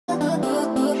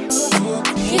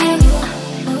Hello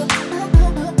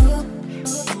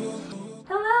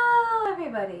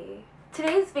everybody!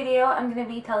 Today's video I'm going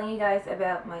to be telling you guys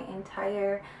about my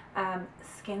entire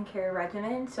skincare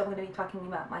regimen. So I'm going to be talking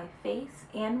about my face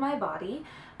and my body.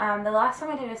 The last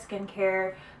time I did a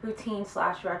skincare routine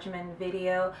 / regimen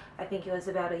video, I think it was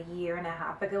about a year and a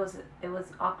half ago. It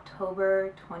was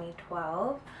October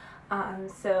 2012.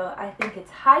 So I think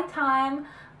it's high time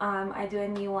I do a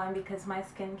new one because my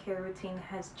skincare routine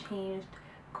has changed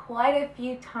quite a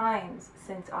few times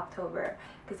since October,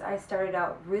 because I started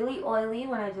out really oily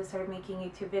when I just started making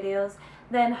YouTube videos.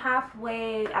 Then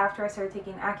halfway after I started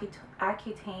taking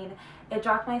Accutane, it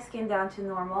dropped my skin down to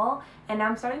normal, and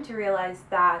I'm starting to realize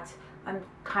that I'm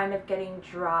kind of getting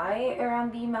dry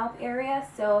around the mouth area.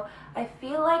 So I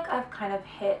feel like I've kind of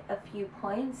hit a few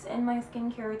points in my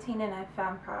skincare routine, and I've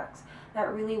found products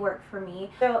that really work for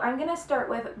me. So I'm gonna start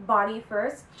with body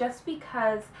first, just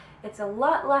because it's a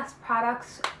lot less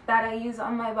products that I use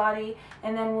on my body,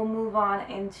 and then we'll move on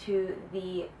into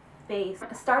the face.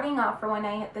 Starting off, for when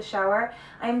I hit the shower,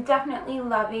 I'm definitely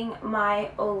loving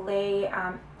my Olay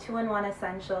 2-in-1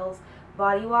 Essentials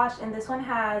body wash, and this one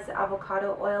has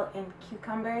avocado oil and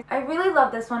cucumbers. I really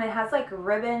love this one. It has like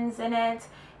ribbons in it,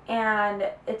 and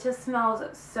it just smells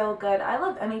so good. I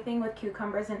love anything with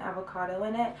cucumbers and avocado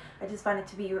in it. I just find it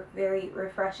to be very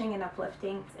refreshing and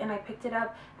uplifting. And I picked it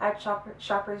up at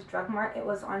Shoppers Drug Mart. It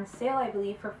was on sale, I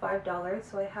believe, for $5,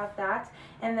 so I have that.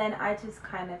 And then I just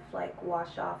kind of like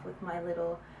wash off with my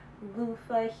little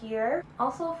loofah here.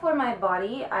 Also for my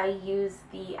body, I use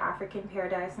the African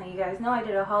Paradise. Now you guys know I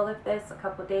did a haul of this a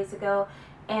couple days ago,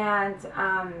 and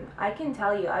I can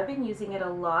tell you I've been using it a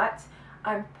lot.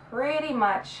 I'm pretty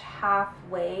much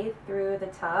halfway through the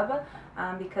tub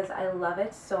because I love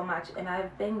it so much, and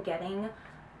I've been getting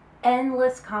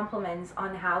endless compliments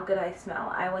on how good I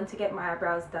smell. I went to get my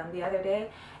eyebrows done the other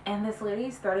day, and this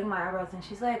lady's threading my eyebrows, and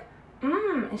she's like,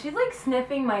 and she's like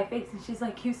sniffing my face, and she's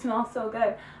like, you smell so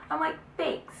good. I'm like,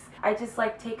 thanks. I just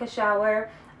like take a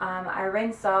shower, I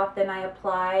rinse off, then I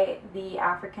apply the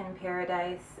African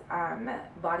Paradise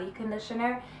body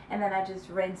conditioner, and then I just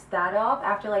rinse that off.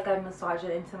 After like I massage it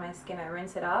into my skin, I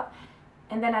rinse it off,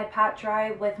 and then I pat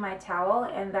dry with my towel,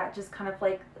 and that just kind of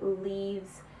like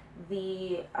leaves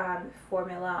the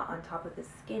formula on top of the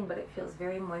skin, but it feels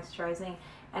very moisturizing.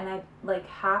 And I like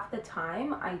half the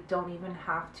time I don't even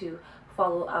have to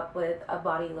follow up with a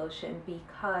body lotion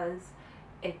because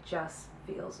it just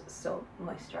feels so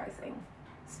moisturizing.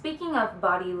 Speaking of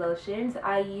body lotions,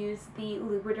 I use the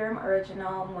Lubriderm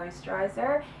Original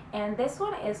Moisturizer, and this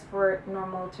one is for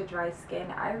normal to dry skin.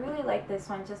 I really like this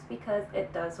one just because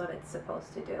it does what it's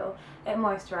supposed to do. It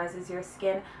moisturizes your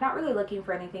skin. I'm not really looking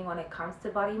for anything when it comes to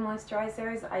body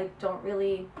moisturizers. I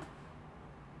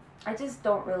just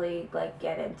don't really like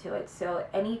get into it. So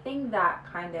anything that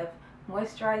kind of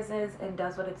moisturizes and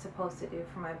does what it's supposed to do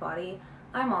for my body,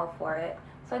 I'm all for it.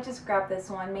 So I just grabbed this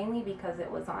one mainly because it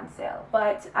was on sale.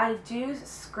 But I do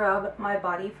scrub my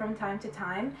body from time to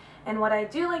time, and what I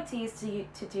do like to use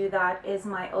to do that is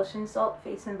my Ocean Salt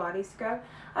face and body scrub.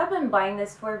 I've been buying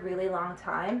this for a really long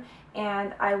time,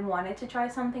 and I wanted to try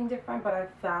something different, but I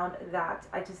found that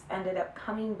I just ended up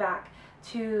coming back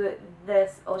to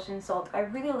this Ocean Salt. I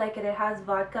really like it. It has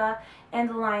vodka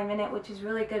and lime in it, which is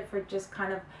really good for just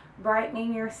kind of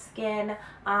brightening your skin,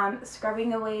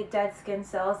 scrubbing away dead skin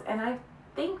cells, and I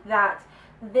think that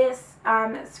this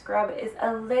scrub is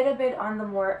a little bit on the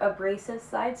more abrasive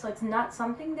side, so it's not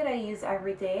something that I use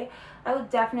every day. I would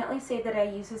definitely say that I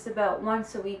use this about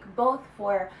once a week, both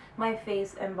for my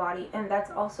face and body. And that's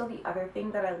also the other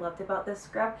thing that I loved about this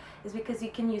scrub, is because you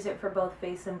can use it for both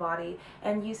face and body,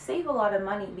 and you save a lot of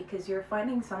money because you're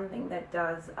finding something that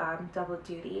does double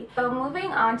duty. So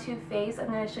moving on to face, I'm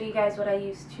going to show you guys what I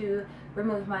use to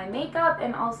remove my makeup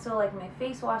and also like my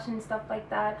face wash and stuff like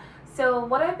that. So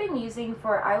what I've been using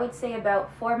for, I would say,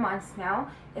 about 4 months now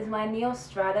is my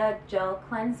Neostrata Gel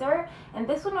Cleanser, and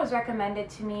this one was recommended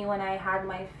to me when I had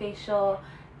my facial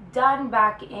done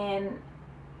back in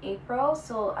April,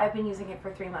 so I've been using it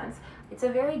for 3 months. It's a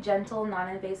very gentle,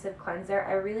 non-invasive cleanser.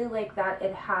 I really like that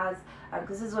it has,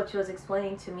 this is what she was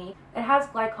explaining to me, it has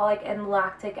glycolic and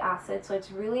lactic acid, so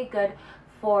it's really good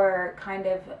for kind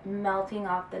of melting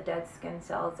off the dead skin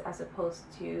cells as opposed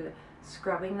to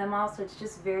scrubbing them off. So it's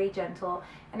just very gentle,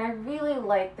 and I really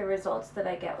like the results that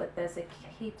I get with this. It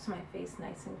keeps my face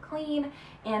nice and clean,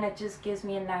 and it just gives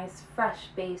me a nice fresh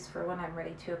base for when I'm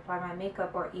ready to apply my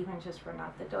makeup or even just run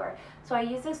out the door. So I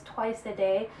use this twice a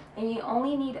day, and you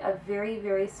only need a very,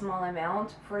 very small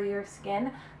amount for your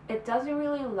skin. It doesn't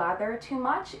really lather too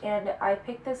much, and I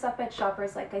picked this up at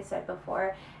Shoppers, like I said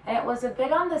before, and it was a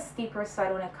bit on the steeper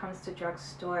side when it comes to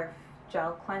drugstore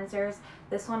Gel Cleansers.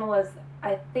 This one was,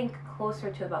 I think,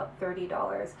 closer to about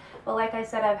 $30. But like I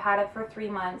said, I've had it for 3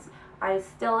 months. I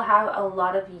still have a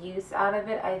lot of use out of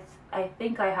it. I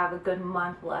think I have a good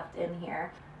month left in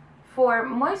here. For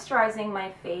moisturizing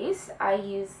my face, I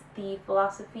use the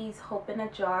Philosophy's Hope in a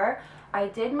Jar. I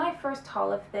did my first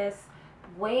haul of this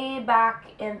way back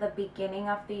in the beginning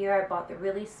of the year. I bought the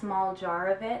really small jar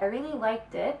of it. I really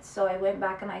liked it, so I went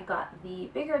back and I got the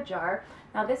bigger jar.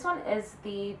 Now this one is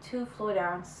the 2 fluid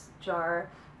ounce jar.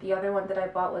 The other one that I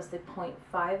bought was the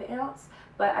 0.5 ounce,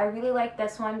 but I really like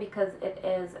this one because it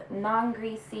is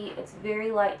non-greasy, it's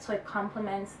very light, so it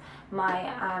complements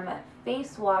my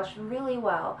face wash really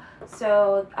well.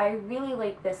 So I really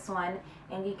like this one,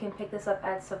 and you can pick this up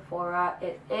at Sephora.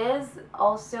 It is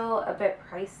also a bit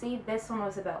pricey. This one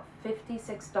was about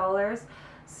 $56,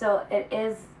 so it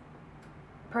is,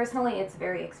 personally, it's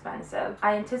very expensive.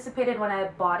 I anticipated when I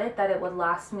bought it that it would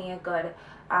last me a good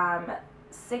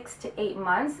 6 to 8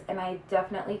 months, and I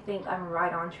definitely think I'm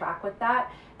right on track with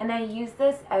that. And I use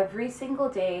this every single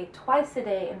day, twice a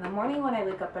day, in the morning when I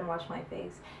wake up and wash my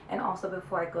face, and also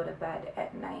before I go to bed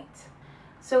at night.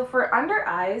 So for under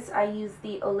eyes, I use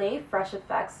the Olay Fresh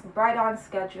Effects Bright On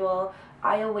Schedule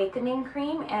Eye Awakening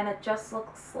Cream, and it just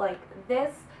looks like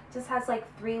this. Just has like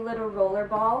 3 little roller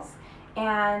balls,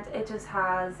 and it just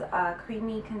has a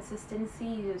creamy consistency.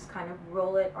 You just kind of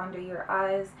roll it under your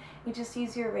eyes. You just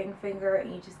use your ring finger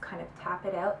and you just kind of tap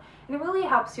it out. And it really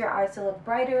helps your eyes to look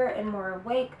brighter and more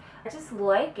awake. I just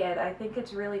like it. I think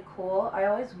it's really cool. I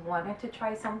always wanted to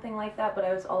try something like that, but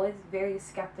I was always very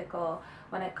skeptical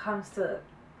when it comes to,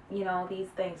 you know, these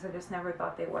things. I just never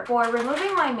thought they worked. For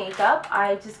removing my makeup,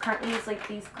 I just currently use like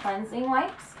these cleansing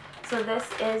wipes. So this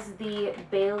is the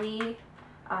Bailey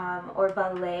or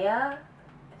Baléa,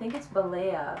 I think it's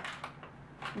Baléa.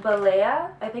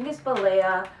 I think it's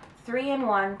Baléa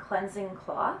 3-in-1 cleansing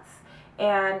cloths.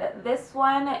 And this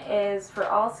one is for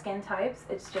all skin types.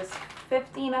 It's just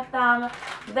 15 of them.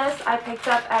 This I picked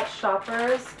up at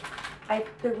Shoppers. I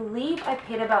believe I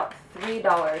paid about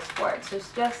 $3 for it. So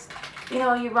it's just, you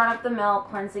know, you run up the mill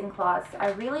cleansing cloths.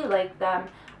 I really like them.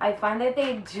 I find that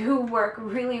they do work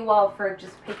really well for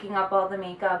just picking up all the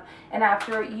makeup, and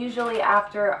usually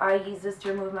after I use this to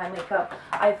remove my makeup,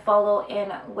 I follow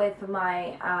in with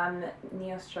my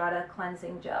Neostrata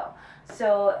cleansing gel.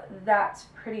 So that's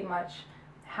pretty much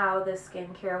how the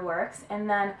skincare works. And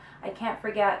then I can't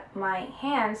forget my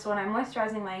hands. So when I'm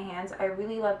moisturizing my hands, I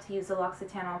really love to use the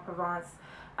L'Occitane Provence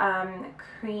hand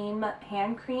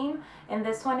cream, and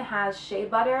this one has shea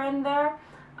butter in there.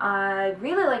 I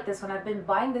really like this one. I've been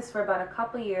buying this for about a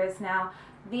couple years now.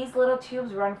 These little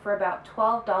tubes run for about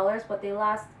 $12, but they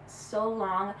last so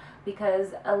long because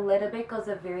a little bit goes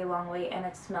a very long way, and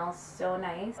it smells so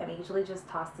nice. And I usually just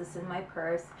toss this in my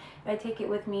purse, and I take it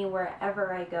with me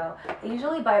wherever I go. I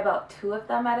usually buy about 2 of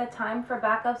them at a time for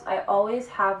backups. I always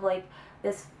have like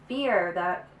this fear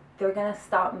that they're gonna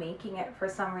stop making it for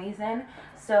some reason,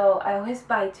 so I always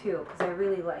buy 2 because I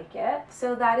really like it.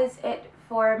 So that is it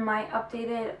for my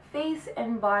updated face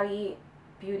and body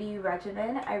beauty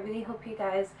regimen. I really hope you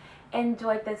guys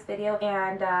enjoyed this video,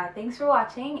 and thanks for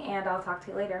watching, and I'll talk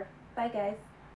to you later. Bye guys.